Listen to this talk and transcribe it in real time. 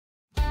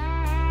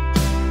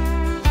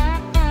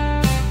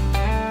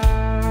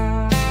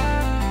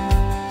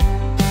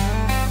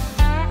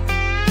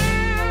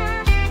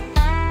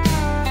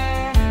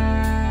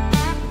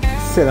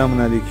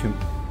Selamünaleyküm.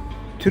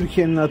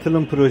 Türkiye'nin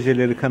atılım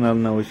projeleri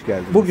kanalına hoş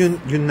geldiniz. Bugün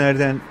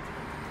günlerden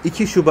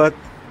 2 Şubat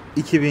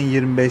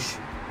 2025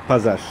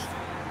 Pazar.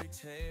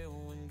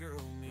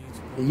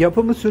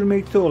 Yapımı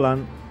sürmekte olan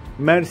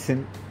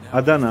Mersin,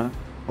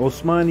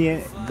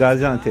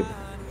 Adana-Osmaniye-Gaziantep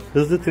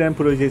hızlı tren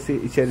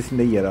projesi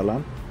içerisinde yer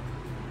alan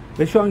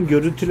ve şu an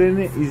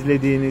görüntülerini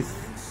izlediğiniz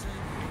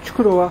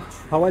Çukurova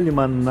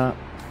Havalimanı'na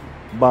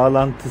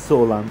bağlantısı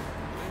olan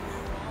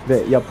ve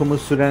yapımı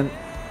süren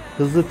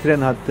hızlı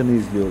tren hattını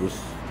izliyoruz.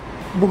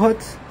 Bu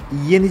hat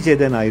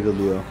Yenice'den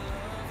ayrılıyor.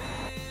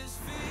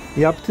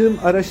 Yaptığım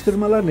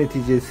araştırmalar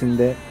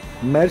neticesinde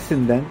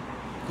Mersin'den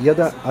ya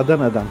da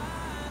Adana'dan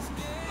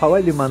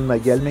havalimanına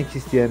gelmek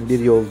isteyen bir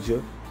yolcu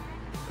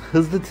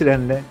hızlı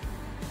trenle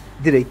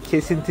direkt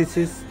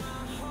kesintisiz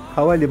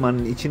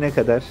havalimanının içine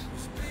kadar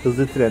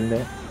hızlı trenle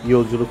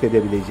yolculuk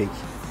edebilecek.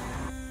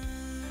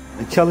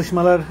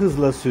 Çalışmalar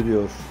hızla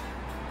sürüyor.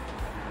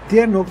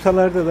 Diğer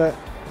noktalarda da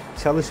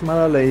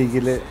çalışmalarla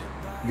ilgili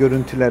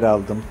görüntüler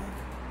aldım.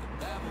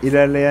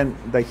 İlerleyen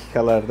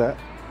dakikalarda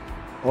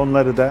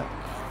onları da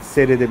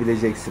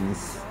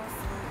seyredebileceksiniz.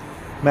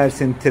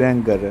 Mersin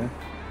Tren Garı,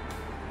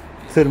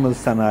 Tırmıl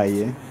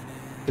Sanayi,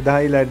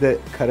 daha ileride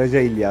Karaca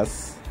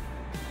İlyas,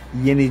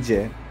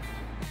 Yenice,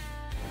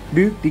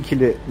 Büyük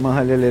Dikili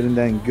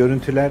mahallelerinden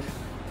görüntüler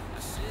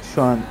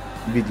şu an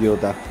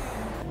videoda.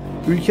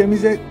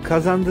 Ülkemize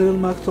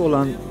kazandırılmakta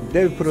olan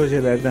dev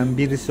projelerden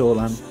birisi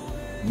olan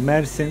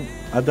Mersin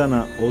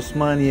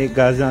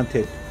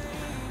Adana-Osmaniye-Gaziantep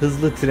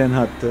hızlı tren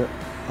hattı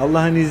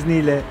Allah'ın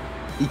izniyle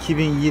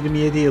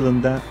 2027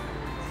 yılında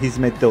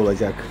hizmette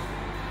olacak.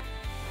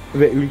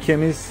 Ve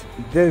ülkemiz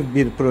dev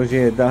bir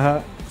projeye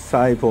daha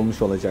sahip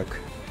olmuş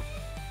olacak.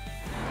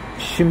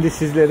 Şimdi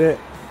sizlere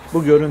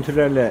bu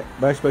görüntülerle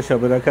baş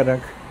başa bırakarak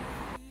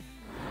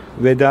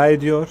veda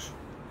ediyor.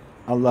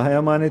 Allah'a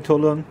emanet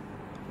olun.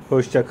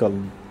 Hoşça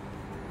kalın.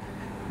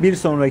 Bir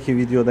sonraki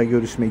videoda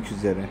görüşmek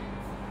üzere.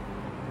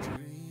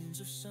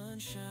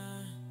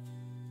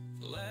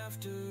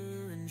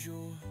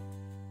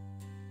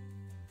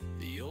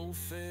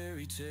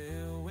 Fairy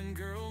tale when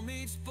girl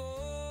meets boy.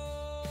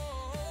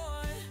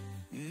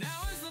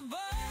 Now as the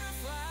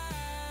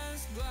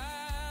butterflies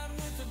glide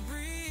with the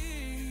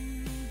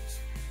breeze,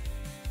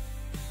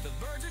 the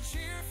birds are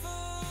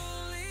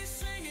cheerfully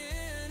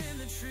singing in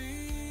the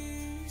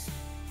trees.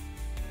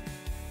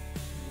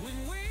 When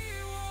we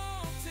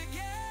walk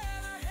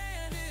together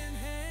hand in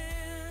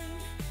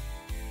hand,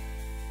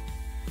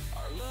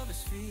 our love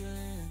is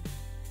feeling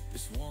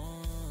this wonderland.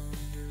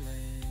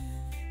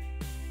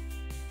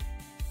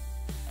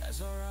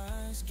 As our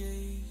eyes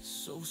gaze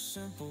so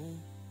simple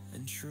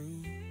and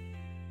true,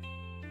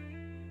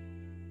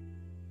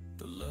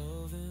 the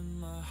love in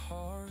my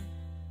heart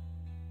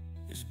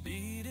is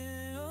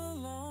beating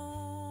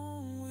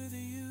along with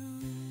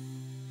you.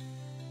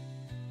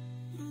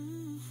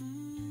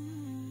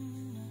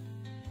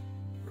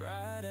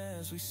 Right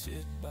as we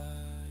sit by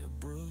a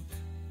brook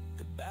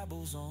that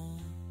babbles on,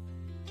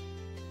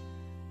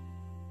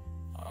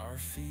 our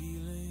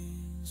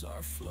feelings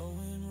are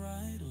flowing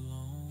right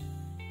along.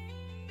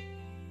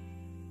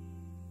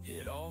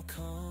 It all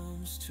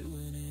comes to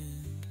an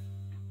end.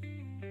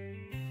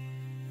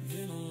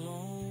 Then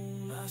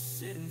alone I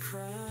sit and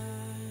cry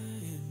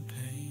in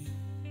pain,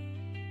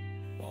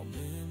 while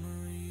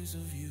memories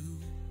of you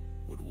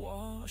would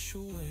wash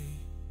away